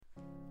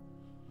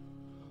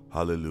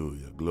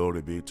Hallelujah.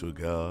 Glory be to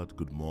God.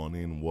 Good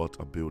morning. What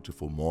a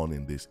beautiful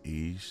morning this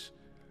is.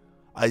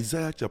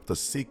 Isaiah chapter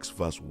 6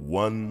 verse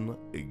 1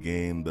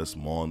 again this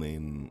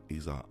morning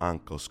is our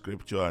anchor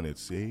scripture, and it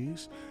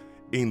says,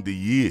 "In the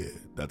year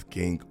that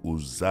King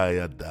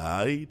Uzziah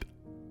died,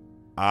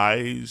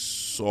 I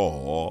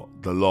saw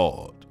the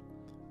Lord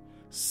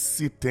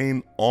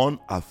sitting on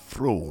a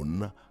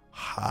throne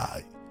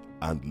high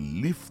and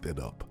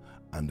lifted up,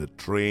 and the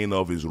train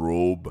of his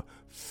robe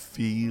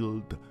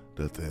filled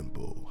the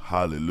temple."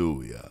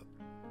 Hallelujah.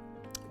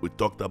 We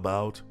talked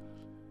about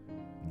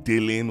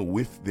dealing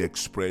with the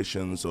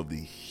expressions of the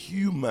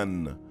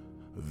human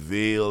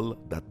veil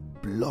that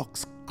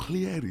blocks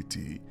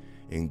clarity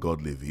in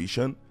godly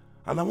vision,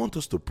 and I want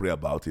us to pray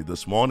about it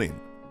this morning.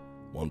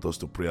 One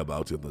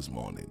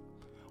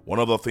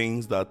of the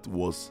things that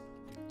was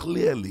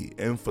clearly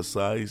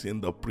emphasized in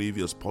the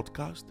previous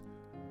podcast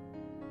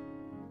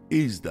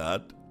is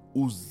that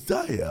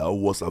Uzziah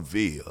was a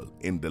veil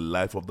in the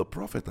life of the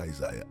prophet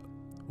Isaiah.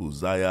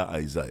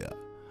 Isaiah.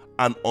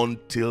 And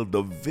until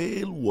the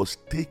veil was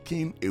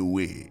taken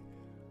away,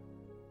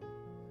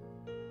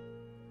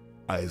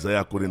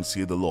 Isaiah couldn't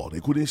see the Lord.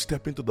 He couldn't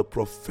step into the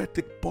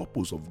prophetic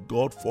purpose of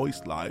God for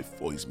his life,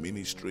 for his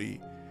ministry.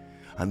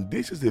 And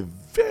this is a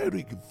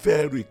very,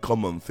 very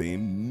common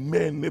thing.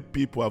 Many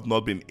people have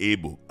not been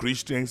able.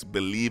 Christians,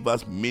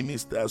 believers,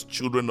 ministers,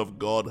 children of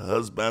God,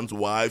 husbands,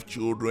 wives,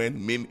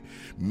 children,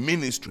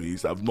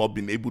 ministries have not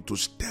been able to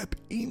step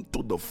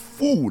into the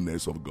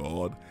fullness of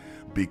God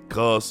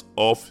because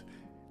of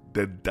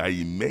the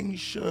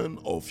dimension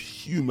of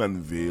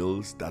human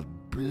veils that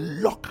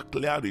block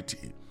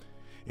clarity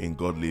in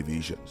godly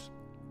visions.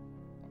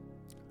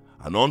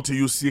 And until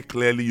you see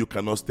clearly, you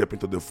cannot step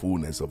into the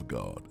fullness of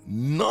God.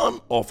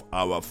 None of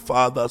our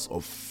fathers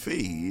of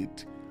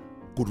faith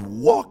could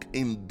walk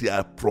in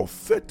their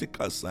prophetic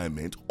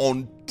assignment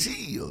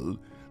until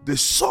they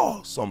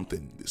saw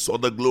something. They saw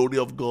the glory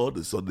of God,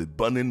 they saw the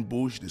burning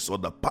bush, they saw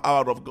the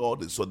power of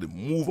God, they saw the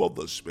move of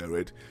the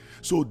Spirit.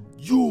 So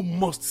you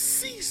must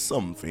see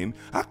something.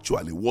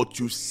 Actually, what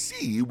you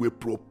see will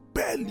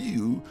propel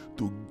you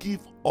to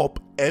give up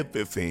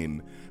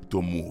everything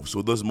to move.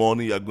 So this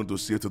morning you are going to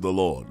say to the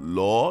Lord,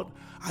 "Lord,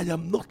 I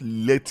am not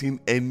letting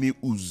any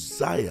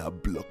Uzziah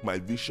block my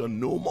vision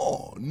no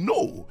more.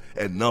 No,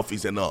 enough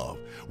is enough.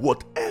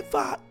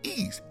 Whatever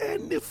is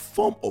any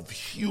form of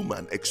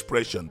human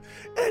expression,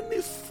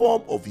 any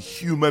form of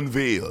human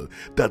veil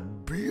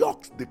that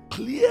blocks the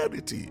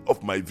clarity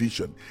of my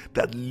vision,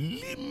 that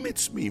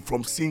limits me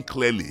from seeing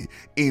clearly,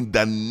 in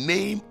the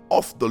name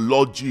of the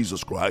Lord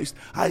Jesus Christ,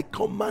 I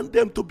command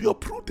them to be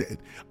uprooted."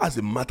 As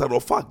a matter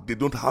of fact, they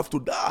don't have to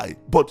die,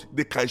 but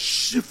they can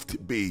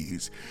shift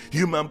base.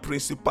 Human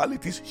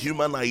principalities,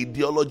 human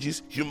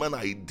ideologies, human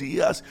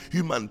ideas,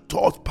 human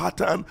thought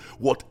pattern,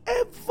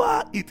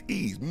 whatever it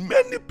is,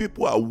 many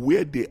people are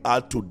where they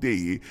are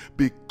today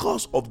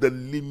because of the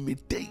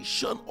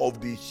limitation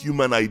of the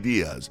human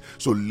ideas.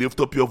 So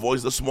lift up your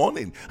voice this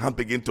morning and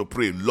begin to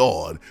pray,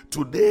 "Lord,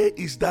 today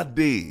is that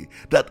day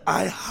that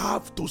I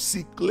have to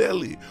see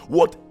clearly.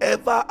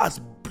 Whatever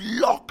has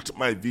blocked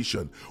my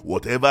vision,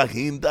 whatever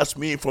hinders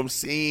me from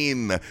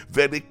seeing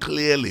very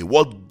clearly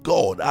what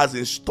God has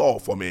in store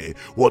for me,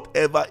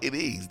 whatever it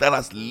is that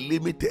has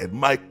limited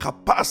my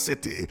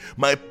capacity,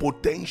 my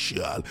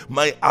potential,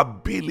 my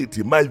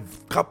ability, my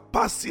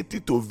capacity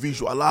to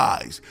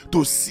visualize,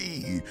 to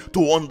see,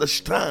 to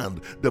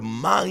understand the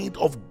mind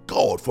of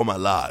God for my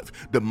life,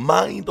 the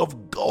mind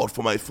of God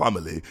for my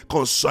family,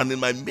 concerning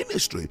my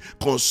ministry,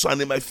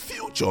 concerning my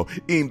future,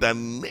 in the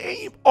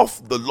name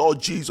of the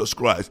Lord Jesus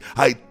Christ,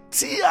 I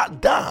tear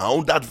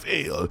down that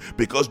veil,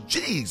 because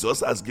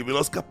Jesus has given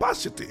us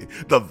capacity.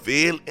 The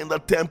veil in the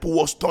temple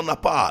was torn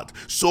apart.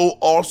 So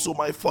also,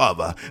 my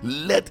Father,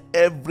 let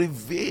every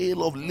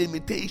veil of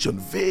limitation,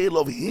 veil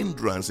of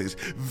hindrances,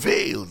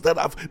 veils that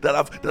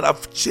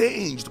have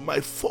changed my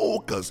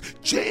focus,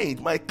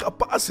 changed my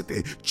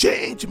capacity,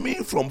 changed me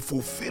from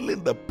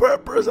fulfilling the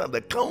purpose and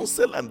the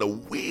counsel and the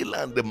will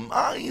and the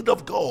mind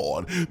of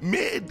God.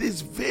 May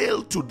this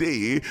veil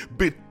today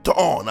be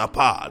torn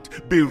apart,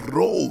 be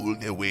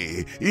rolled away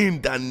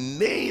in the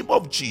name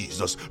of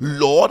Jesus.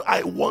 Lord,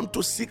 I want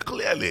to see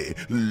clearly.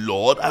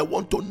 Lord, I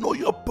want to know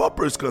your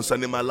purpose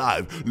concerning my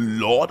life.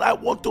 Lord, I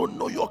want to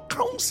know your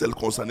counsel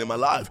concerning my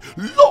life.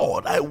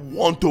 Lord, I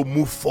want to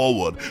move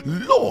forward.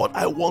 Lord,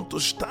 I want to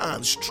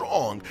stand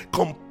strong,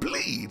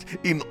 complete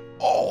in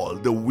all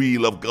the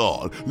will of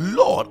God.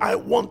 Lord, I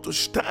want to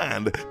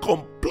stand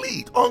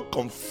complete,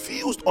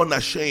 unconfused,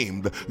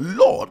 unashamed.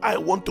 Lord, I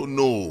want to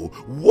know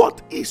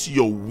what is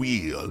your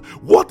will,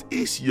 what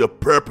is your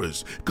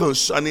purpose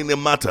concerning the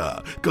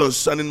matter,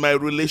 concerning my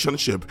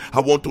relationship.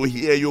 I want to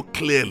hear you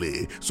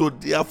clearly. So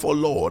therefore,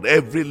 Lord,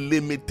 every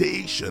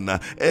limitation,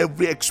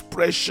 every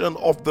expression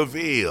of the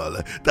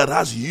veil that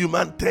has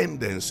human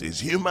tendencies,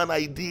 human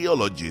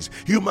ideologies,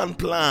 human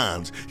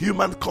plans,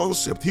 human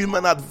concepts,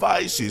 human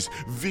advices,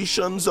 visions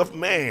of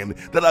men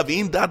that have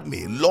hindered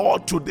me,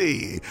 Lord,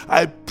 today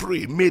I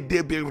pray, may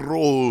they be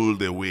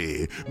rolled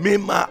away. May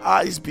my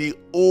eyes be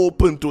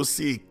open to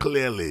see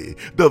clearly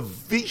the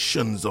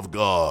visions of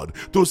God,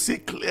 to see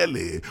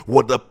clearly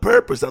what the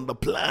purpose and the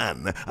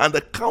plan and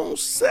the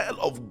counsel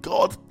of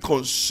God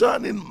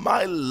concerning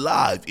my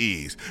life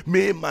is.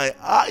 May my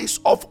eyes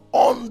of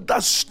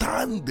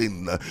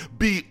understanding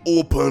be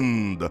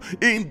opened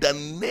in the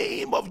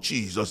name of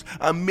Jesus,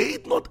 and may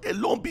it not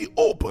alone be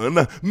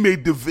open, may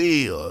the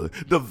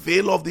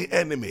veil of the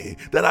enemy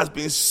that has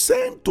been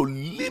sent to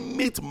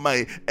limit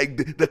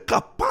the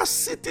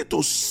capacity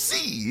to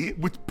see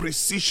with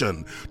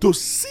precision,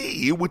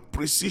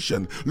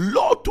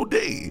 Lord,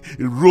 today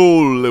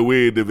roll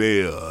away the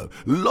veil.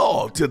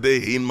 Lord,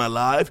 today in my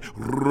life,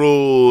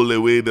 roll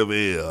away the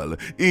veil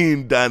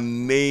in the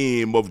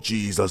name of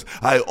Jesus.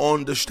 I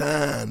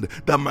understand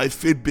that my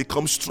faith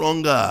becomes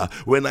stronger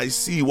when I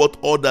see what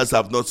others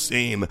have not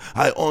seen.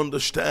 I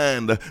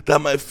understand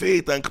that my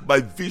faith and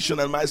my vision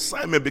and my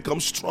assignment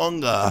becomes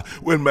stronger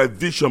when my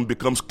vision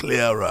becomes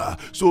clearer.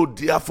 So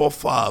therefore,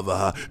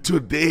 Father,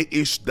 today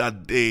is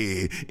that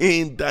day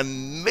in the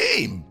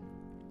name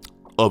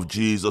of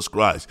Jesus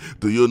Christ.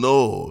 Do you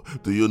know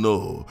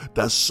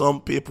that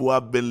some people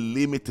have been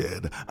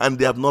limited and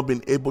they have not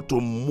been able to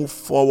move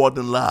forward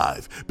in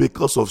life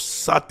because of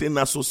certain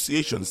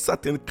associations,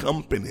 certain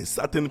companies,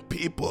 certain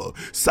people,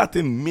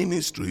 certain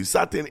ministries,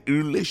 certain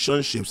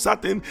relationships,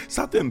 certain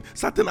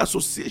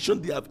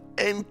associations they have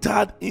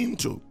entered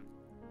into?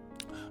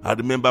 I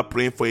remember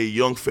praying for a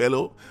young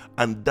fellow,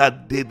 and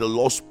that day the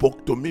Lord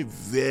spoke to me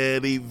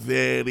very,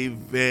 very,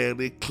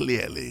 very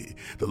clearly.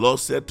 The Lord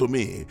said to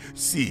me,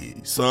 see,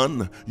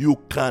 son, you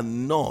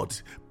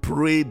cannot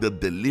pray the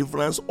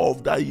deliverance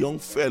of that young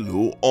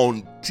fellow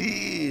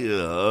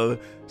until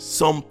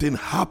something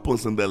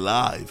happens in the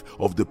life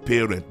of the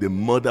parent, the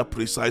mother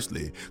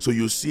precisely. So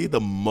you see, the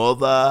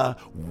mother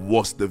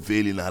was the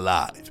veil in her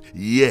life.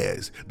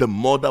 Yes, the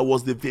mother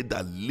was the veil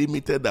that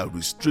limited, that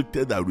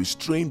restricted, that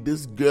restrained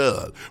this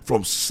girl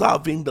from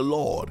serving the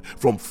Lord,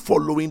 from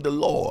following the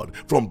Lord,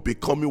 from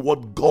becoming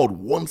what God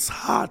wants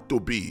her to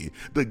be.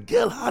 The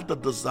girl had a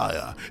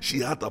desire. She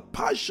had a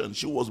passion.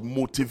 She was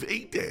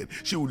motivated.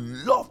 She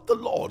loved the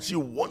Lord. She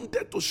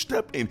wanted to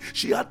step in.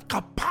 She had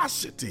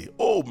capacity.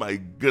 Oh my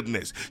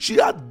goodness. She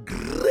had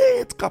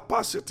great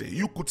capacity.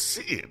 You could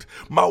see it.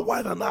 My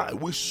wife and I,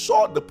 we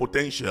saw the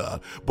potential,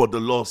 but the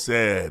Lord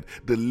said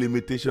the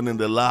limitation in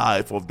the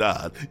life of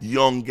that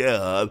young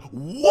girl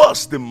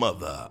was the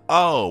mother.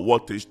 Oh,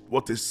 what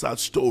a sad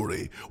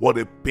story. What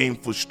a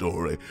painful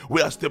story.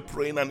 We are still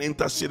praying and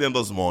interceding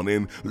this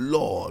morning.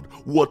 Lord,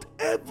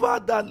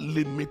 whatever that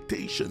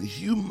limitation,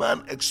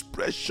 human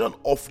expression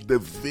of the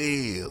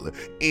veil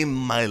in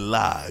my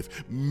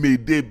life, may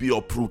they be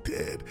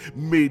uprooted.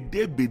 May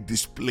they be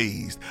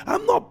displaced.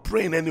 I'm not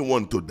praying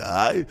anyone to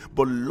die,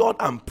 but Lord,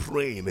 I'm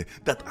praying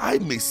that I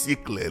may see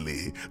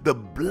clearly. The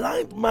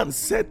blind man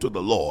said to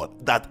the Lord,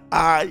 that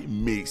I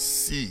may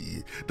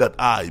see, that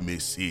I may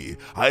see.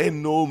 I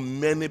know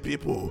many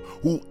people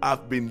who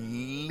have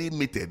been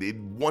limited. A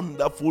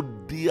wonderful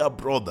dear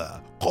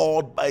brother,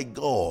 called by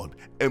God,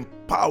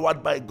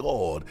 empowered by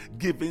God,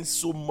 given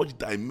so much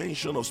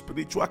dimension of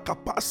spiritual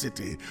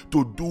capacity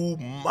to do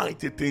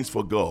mighty things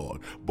for God.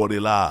 But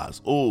alas,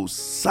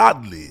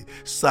 sadly,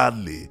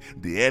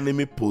 the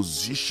enemy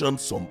positioned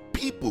some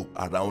people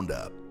around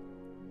her.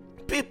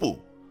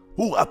 People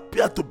who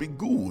appear to be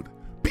good,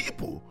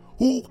 people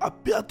who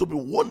appear to be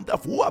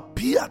wonderful, who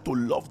appear to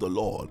love the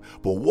Lord.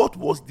 But what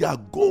was their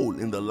goal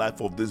in the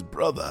life of this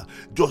brother?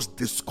 Just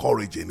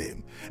discouraging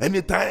him.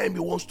 Anytime he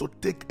wants to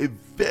take a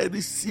very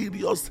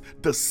serious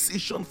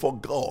decision for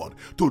God,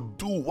 to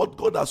do what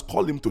God has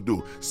called him to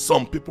do,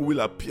 some people will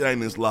appear in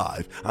his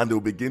life and they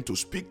will begin to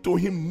speak to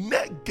him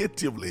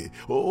negatively.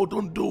 Oh,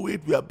 don't do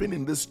it. We have been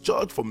in this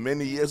church for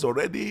many years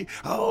already.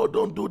 Oh,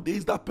 don't do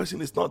this. That person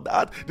is not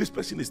that. This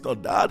person is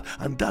not that.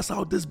 And that's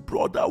how this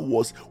brother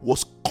was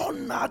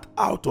cornered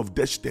out of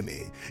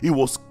destiny. He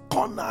was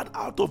cornered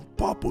out of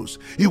purpose.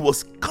 He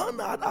was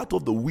cornered out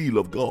of the will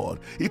of God.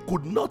 He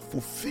could not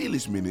fulfill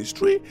his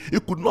ministry. He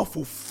could not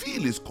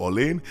fulfill his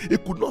calling. He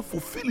could not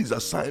fulfill his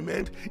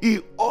assignment.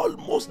 He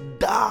almost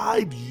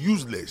died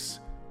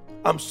useless.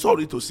 I'm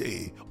sorry to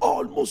say,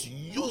 almost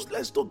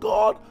useless to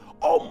God,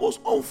 almost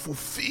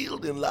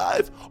unfulfilled in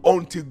life,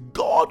 until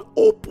God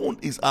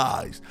opened his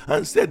eyes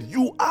and said,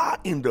 you are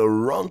in the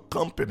wrong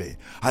company.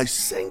 I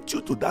sent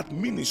you to that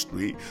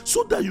ministry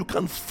so that you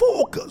can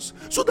focus,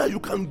 so that you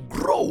can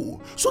grow,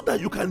 so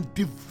that you can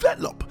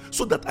develop,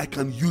 so that I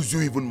can use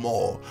you even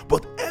more.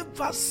 But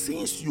ever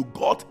since you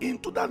got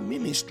into that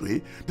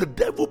ministry, the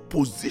devil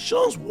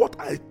positions what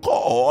I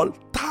call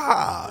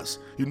tars.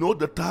 You know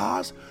the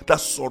tars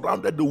that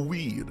surrounded the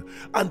weed,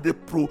 and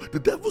the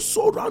devil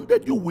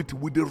surrounded you with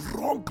the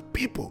wrong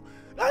people.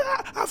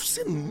 I've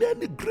seen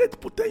many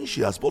great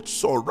potentials, but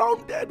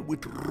surrounded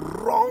with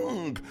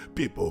wrong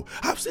people.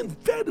 I've seen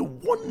very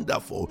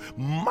wonderful,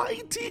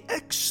 mighty,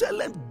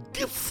 excellent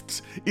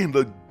gifts in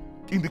the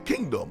in the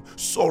kingdom,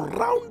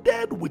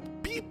 surrounded with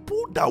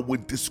people that will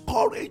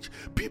discourage,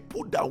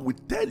 people that will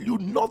tell you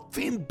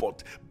nothing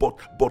but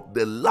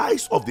the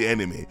lies of the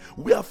enemy.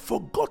 We have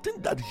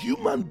forgotten that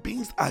human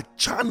beings are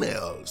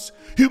channels.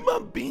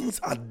 Human beings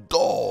are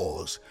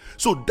doors.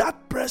 So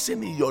that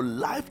person in your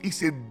life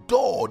is a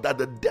door that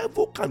the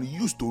devil can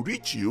use to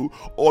reach you,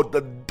 or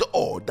the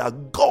door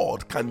that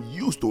God can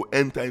use to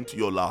enter into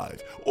your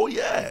life. Oh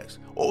yes.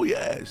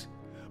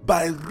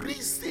 By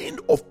reason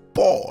of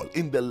Paul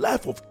in the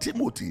life of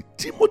Timothy,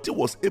 Timothy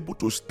was able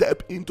to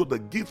step into the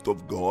gift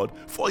of God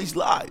for his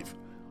life.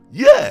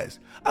 Yes,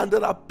 and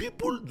there are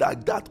people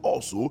like that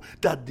also,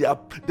 that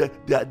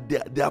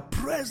their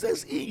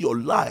presence in your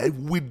life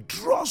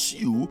withdraws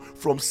you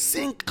from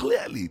seeing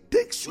clearly,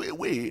 takes you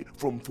away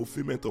from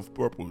fulfillment of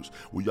purpose.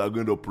 We are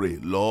going to pray,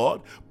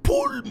 Lord,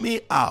 pull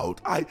me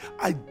out. I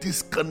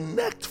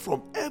disconnect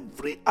from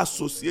every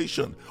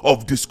association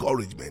of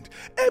discouragement,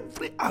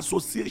 every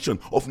association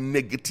of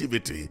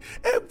negativity,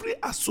 every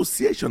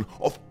association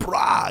of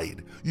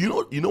pride.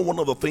 You know, one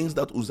of the things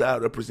that Uzziah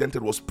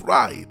represented was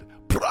pride.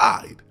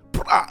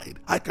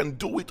 I can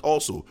do it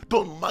also.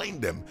 Don't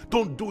mind them.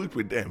 Don't do it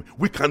with them.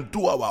 We can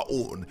do our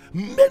own.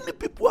 Many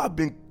people have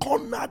been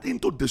cornered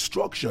into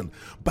destruction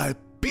by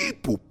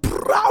people,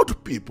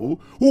 proud people,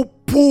 who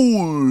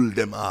pull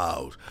them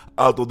out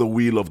of the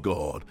will of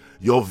God.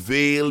 Your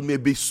veil may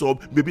be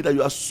that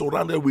you are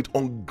surrounded with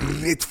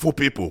ungrateful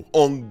people,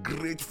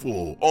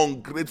 ungrateful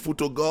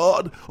to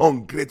God,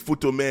 ungrateful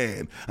to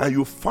men, and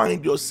you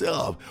find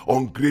yourself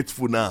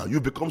ungrateful now.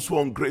 You become so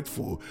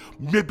ungrateful.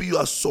 Maybe you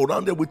are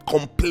surrounded with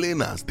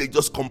complainers. They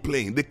just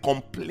complain. They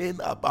complain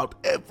about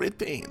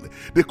everything.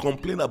 They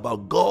complain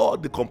about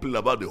God. They complain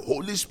about the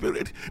Holy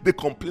Spirit. They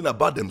complain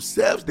about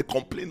themselves. They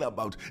complain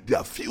about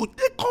their future.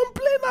 They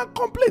complain and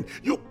complain.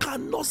 You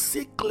cannot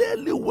see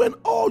clearly when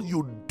all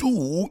you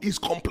do is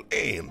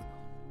complain.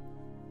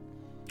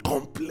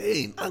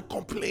 Complain and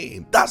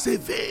complain. That's a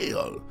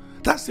veil.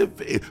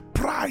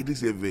 Pride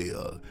is a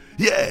veil.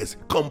 Yes,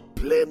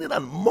 complaining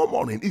and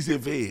murmuring is a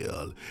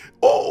veil.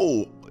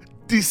 Oh,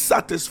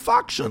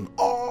 dissatisfaction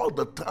all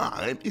the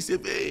time is a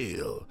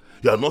veil.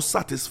 You are not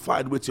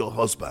satisfied with your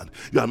husband.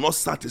 You are not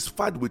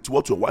satisfied with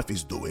what your wife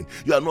is doing.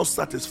 You are not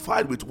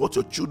satisfied with what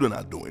your children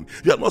are doing.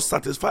 You are not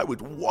satisfied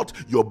with what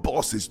your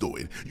boss is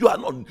doing. You are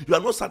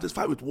not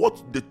satisfied with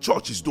what the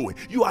church is doing.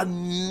 You are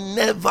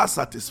never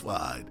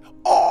satisfied.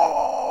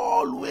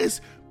 Always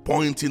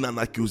pointing an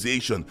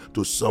accusation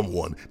to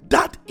someone.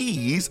 That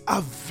is a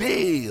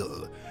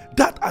veil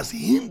that has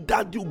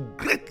hindered you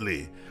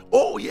greatly.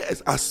 Oh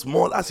yes, as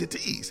small as it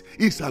is,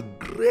 it's a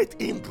great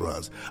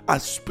hindrance, a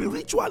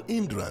spiritual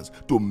hindrance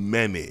to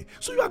many.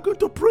 So you are going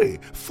to pray,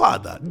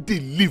 Father,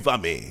 deliver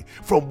me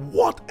from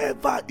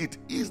whatever it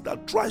is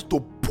that tries to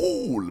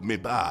pull me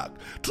back,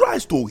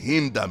 tries to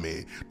hinder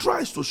me,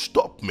 tries to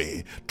stop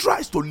me,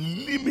 tries to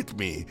limit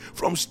me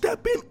from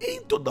stepping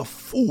into the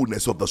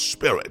fullness of the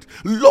Spirit.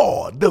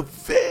 Lord, the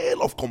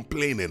veil of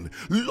complaining,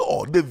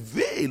 Lord, the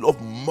veil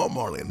of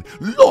murmuring,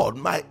 Lord,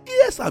 my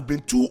ears have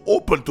been too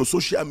open to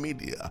social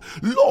media.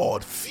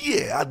 Lord,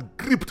 fear had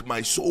gripped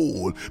my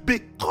soul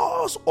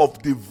because of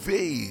the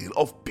veil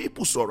of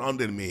people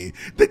surrounding me.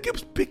 They keep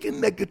speaking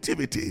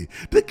negativity.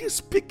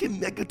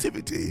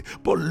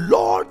 But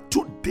Lord,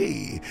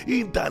 today,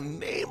 in the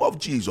name of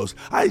Jesus,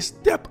 I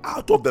step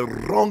out of the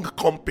wrong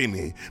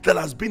company that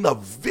has been a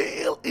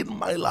veil in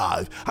my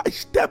life. I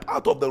step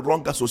out of the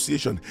wrong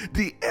association.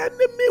 The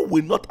enemy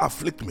will not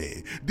afflict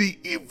me. The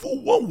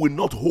evil one will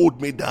not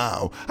hold me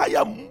down. I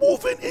am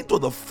moving into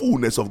the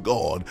fullness of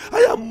God. I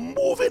am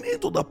moving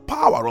into the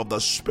power of the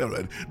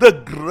Spirit. The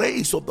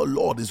grace of the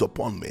Lord is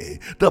upon me.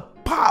 The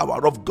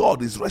power of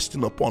God is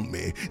resting upon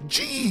me.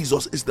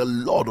 Jesus is the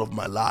Lord of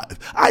my life.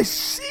 I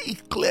see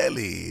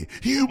clearly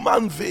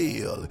human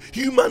veil,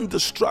 human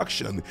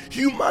distraction,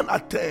 human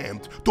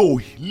attempt to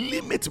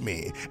limit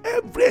me,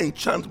 every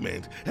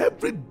enchantment,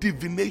 every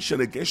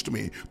divination against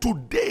me.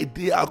 Today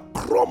they are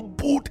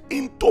crumbled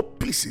into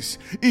pieces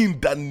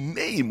in the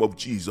name of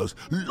Jesus.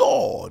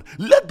 Lord,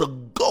 let the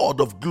God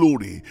of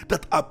glory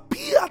that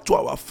appeared to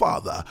our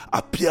Father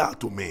appear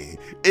to me.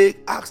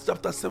 Acts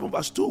chapter 7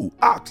 verse 2.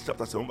 Acts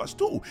chapter 7 verse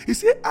 2. He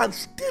said, and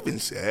Stephen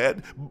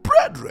said,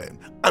 brethren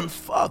and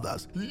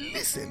fathers,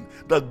 listen,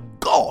 the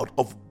God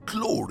of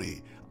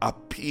glory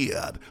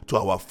appeared to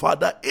our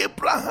father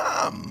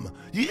Abraham.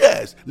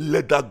 Yes,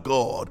 let that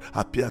God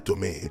appear to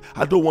me.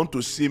 I don't want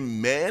to see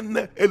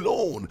men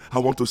alone. I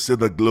want to see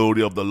the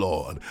glory of the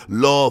Lord.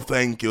 Lord,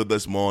 thank you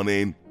this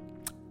morning.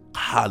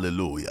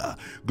 Hallelujah.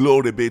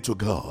 Glory be to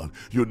God.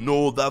 You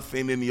know that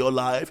thing in your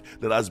life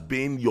that has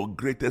been your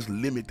greatest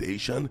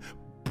limitation.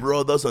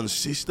 Brothers and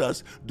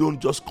sisters, don't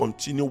just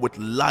continue with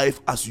life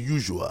as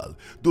usual.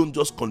 Don't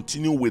just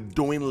continue with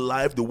doing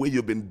life the way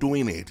you've been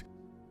doing it.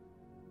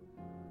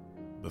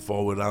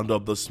 Before we round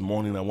up this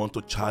morning, I want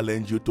to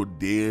challenge you to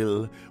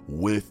deal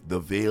with the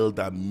veil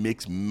that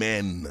makes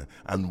men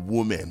and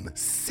women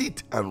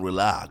sit and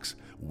relax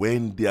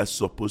when they are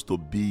supposed to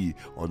be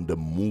on the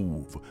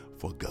move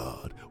for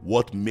God.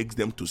 What makes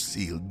them to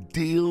seal?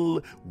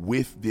 Deal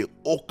with the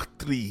oak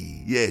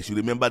tree. Yes, you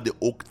remember the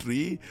oak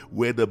tree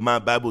where the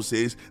Bible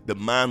says the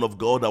man of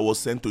God that was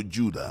sent to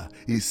Judah,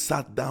 he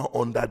sat down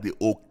under the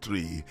oak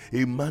tree.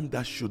 A man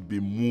that should be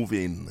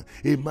moving,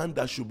 a man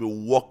that should be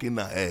walking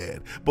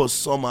ahead. But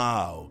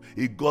somehow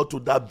he got to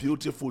that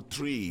beautiful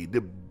tree.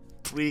 The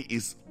tree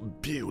is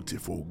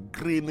beautiful,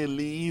 greeny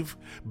leaf,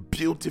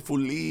 beautiful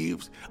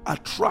leaves,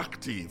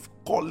 attractive,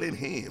 calling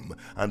him.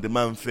 And the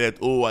man felt,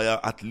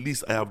 at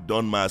least I have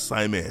done my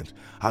assignment.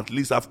 At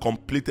least I've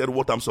completed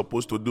what I'm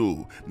supposed to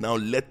do. Now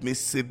let me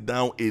sit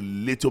down a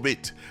little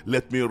bit.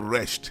 Let me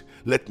rest.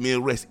 Let me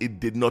rest. It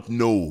did not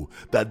know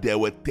that there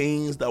were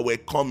things that were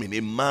coming.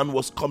 A man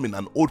was coming,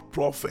 an old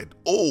prophet,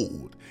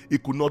 old. He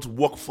could not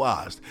walk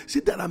fast.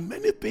 See, there are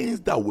many things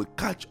that will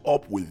catch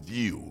up with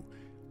you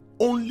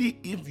only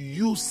if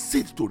you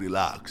sit to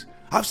relax.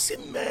 I've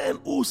seen men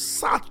who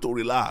sat to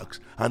relax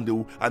and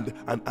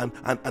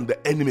the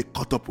enemy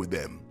caught up with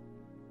them.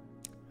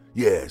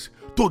 Yes,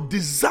 to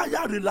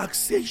desire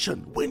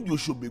relaxation when you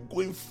should be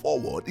going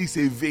forward is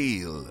a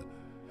veil.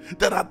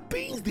 There are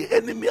things the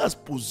enemy has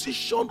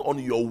positioned on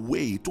your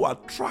way to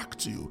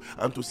attract you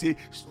and to say,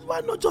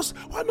 why not just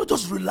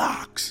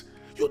relax?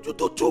 You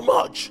do too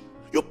much.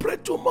 You pray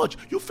too much.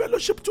 You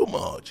fellowship too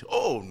much.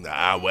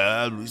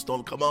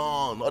 Wisdom, come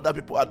on. Other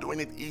people are doing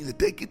it easy.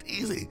 Take it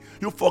easy.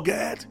 You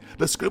forget.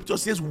 The scripture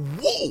says,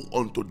 woe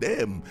unto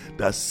them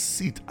that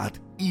sit at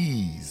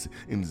ease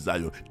in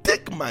Zion.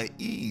 Take my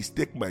ease,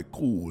 take my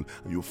cool.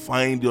 And you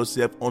find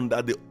yourself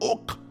under the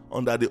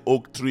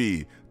oak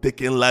tree,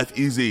 taking life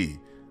easy,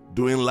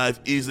 doing life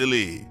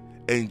easily,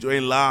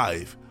 enjoying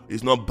life.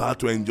 It's not bad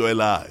to enjoy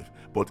life.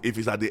 But if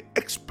it's at the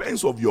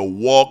expense of your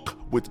walk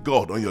with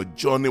God, on your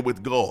journey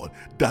with God,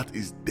 that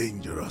is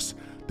dangerous.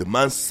 The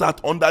man sat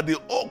under the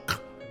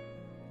oak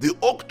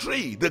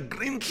tree, the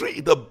green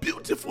tree, the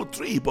beautiful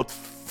tree, but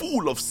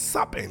full of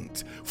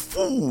serpents,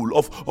 full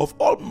of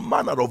all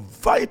manner of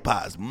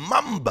vipers,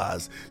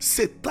 mambas,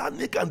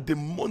 satanic and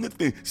demonic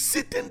things,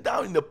 sitting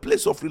down in a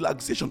place of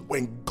relaxation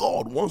when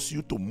God wants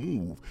you to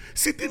move,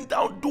 sitting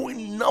down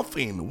doing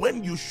nothing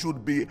when you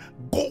should be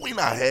going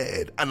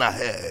ahead and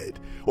ahead.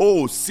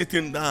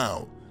 Sitting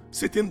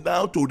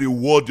down to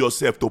reward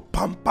yourself, to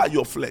pamper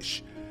your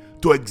flesh,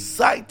 to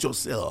excite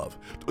yourself,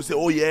 to say,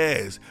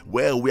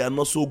 we are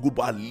not so good,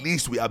 but at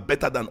least we are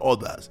better than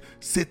others.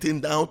 Sitting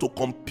down to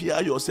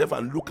compare yourself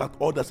and look at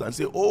others and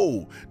say,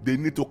 they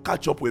need to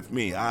catch up with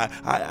me. I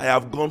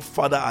have gone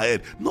further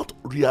ahead. Not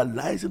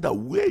realizing that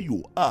where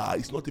you are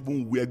is not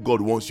even where God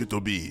wants you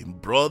to be.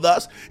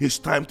 Brothers, it's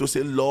time to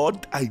say,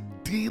 Lord, I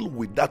deal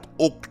with that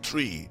oak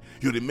tree.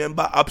 You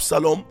remember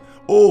Absalom?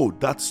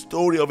 That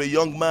story of a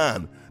young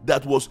man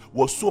that was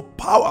so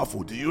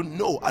powerful. Do you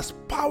know, as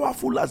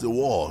powerful as it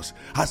was,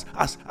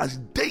 as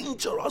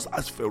dangerous,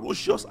 as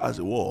ferocious as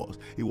it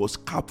was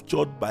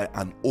captured by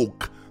an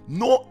oak.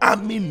 No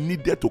army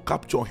needed to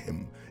capture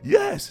him.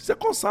 Yes,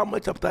 2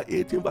 Samuel chapter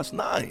 18 verse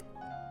 9.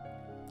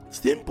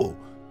 Simple.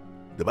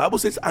 The Bible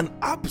says, and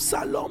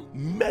Absalom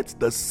met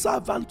the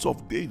servants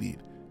of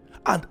David,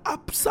 and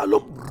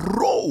Absalom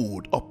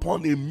rode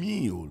upon a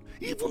mule.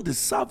 Even the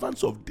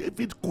servants of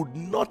David could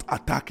not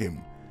attack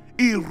him.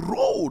 He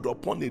rode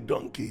upon a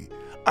donkey,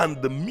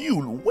 and the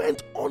mule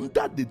went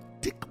under the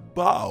thick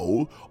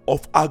bough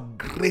of a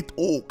great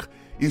oak.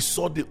 He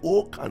saw the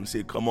oak and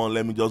said, come on,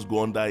 let me just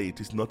go under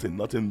it. It's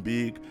nothing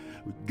big.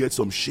 Get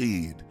some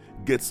shade,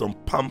 get some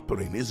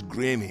pampering. It's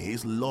grainy,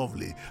 it's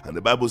lovely. And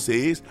the Bible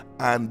says,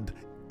 and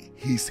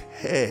his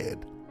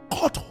head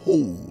caught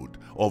hold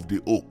of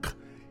the oak.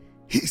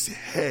 His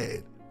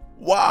head.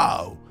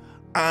 Wow.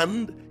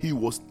 And he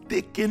was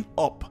taken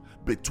up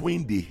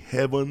between the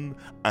heaven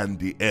and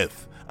the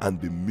earth, and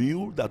the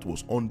mule that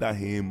was under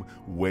him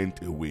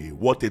went away.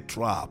 What a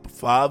trap.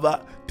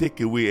 Father, take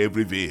away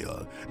every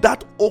veil.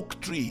 That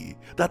oak tree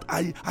that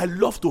I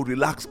love to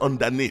relax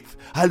underneath.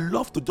 I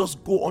love to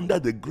just go under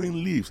the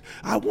green leaves.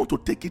 I want to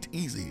take it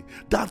easy.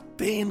 That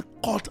thing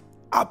caught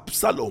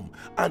Absalom,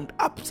 and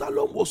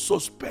Absalom was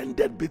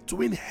suspended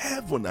between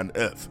heaven and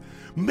earth.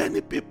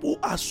 Many people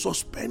are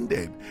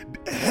suspended.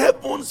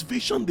 Heaven's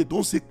vision, they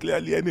don't see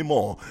clearly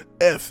anymore.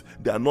 Earth,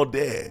 they are not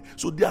there.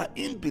 So they are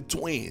in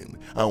between.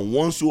 And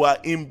once you are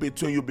in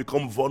between, you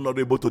become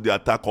vulnerable to the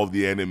attack of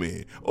the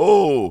enemy.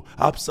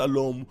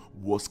 Absalom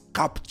was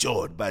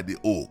captured by the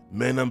oak.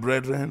 Men and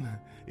brethren,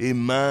 a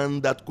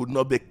man that could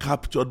not be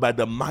captured by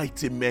the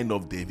mighty men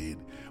of David.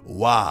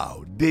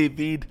 Wow,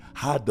 David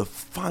had the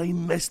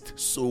finest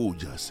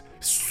soldiers,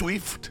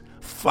 swift,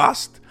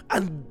 fast,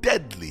 and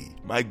deadly.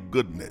 My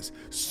goodness,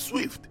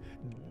 swift,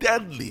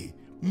 deadly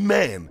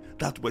men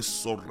that were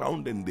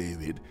surrounding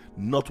David.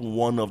 Not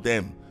one of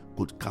them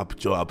could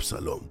capture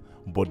Absalom.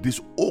 But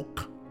this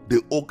oak,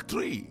 the oak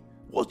tree,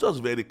 was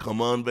just very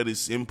common, very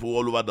simple,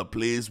 all over the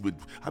place.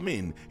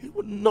 It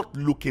was not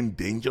looking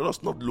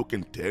dangerous, not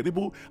looking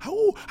terrible.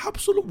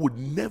 Absalom would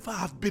never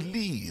have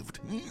believed,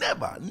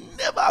 never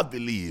have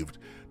believed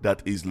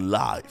that his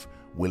life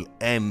will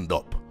end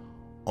up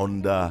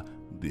under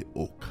the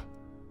oak.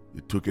 He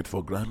took it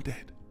for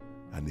granted.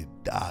 and he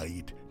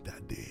died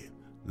that day.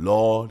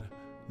 Lord,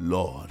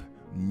 Lord,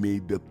 may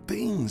the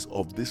things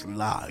of this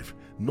life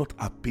not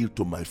appeal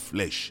to my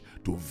flesh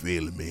to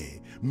veil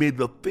me. May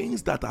the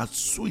things that are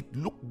sweet,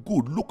 look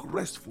good, look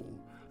restful,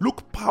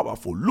 look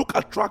powerful, look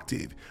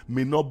attractive,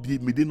 may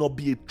they not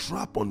be a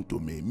trap unto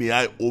me. May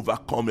I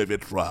overcome every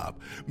trap.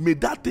 May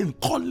that thing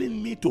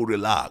calling me to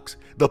relax,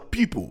 the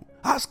people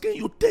asking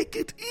you, take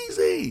it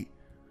easy.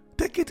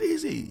 Take it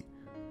easy.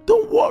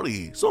 Don't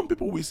worry. Some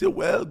people will say,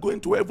 well, going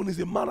to heaven is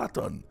a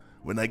marathon.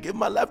 When I gave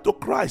my life to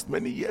Christ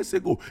many years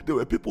ago, there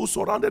were people who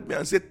surrounded me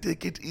and said,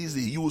 take it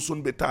easy, you will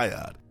soon be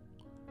tired.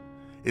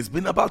 It's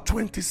been about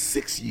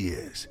 26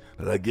 years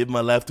that I gave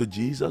my life to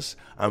Jesus,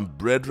 and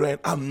brethren,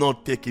 I'm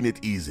not taking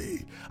it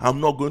easy.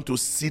 I'm not going to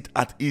sit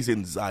at ease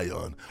in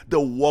Zion. The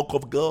work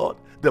of God,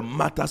 the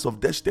matters of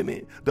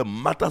destiny, the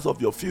matters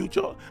of your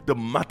future, the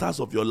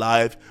matters of your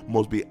life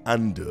must be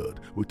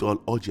handled with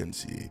all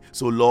urgency.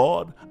 So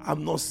Lord,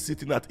 I'm not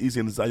sitting at ease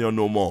in Zion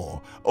no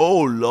more.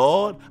 Oh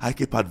Lord, I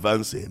keep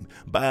advancing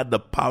by the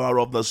power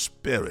of the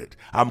Spirit.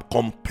 I'm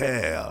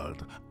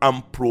compelled,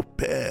 I'm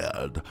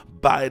propelled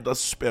by the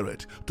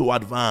Spirit to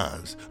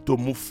advance, to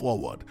move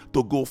forward,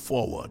 to go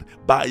forward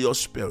by your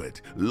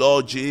Spirit.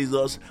 Lord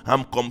Jesus,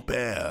 I'm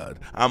compelled.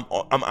 I'm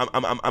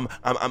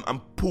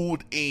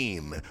pulled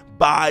in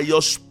by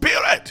your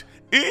Spirit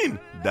in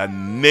the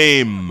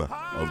name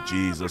of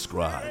Jesus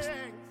Christ.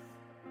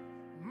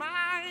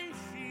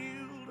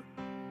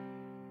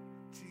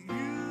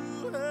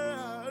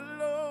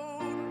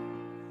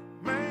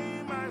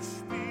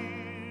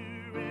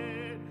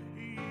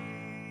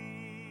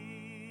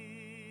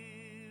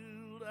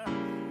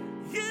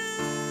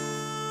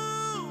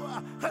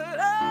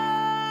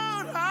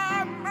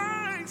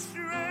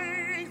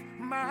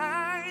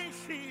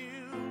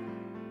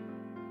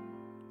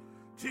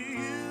 To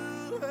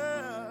you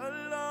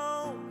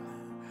alone,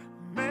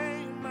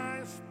 may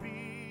my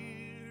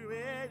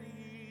spirit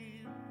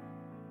yield.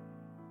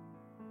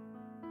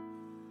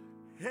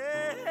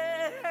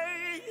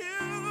 Hey,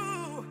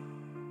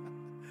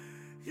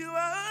 you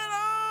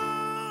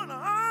alone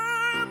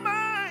are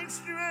my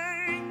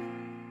strength.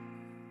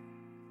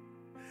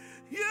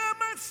 You're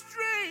my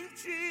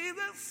strength,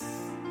 Jesus.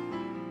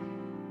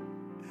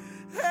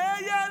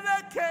 Hey,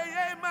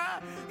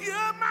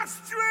 you're my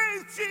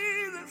strength,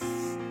 Jesus.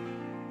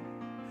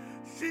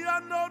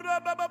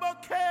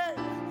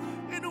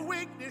 In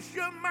weakness,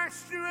 you're my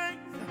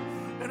strength.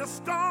 In a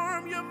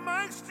storm, you're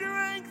my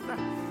strength.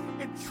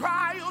 In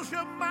trials,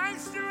 you're my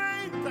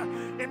strength.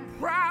 In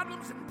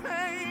problems and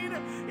pain,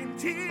 in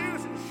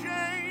tears and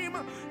shame,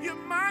 you're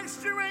my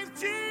strength,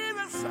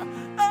 Jesus.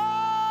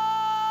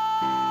 Oh,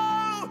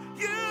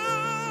 you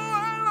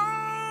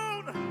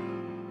alone.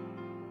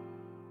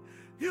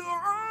 You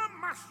are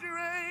my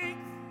strength,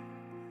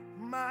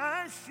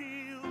 my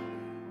shield.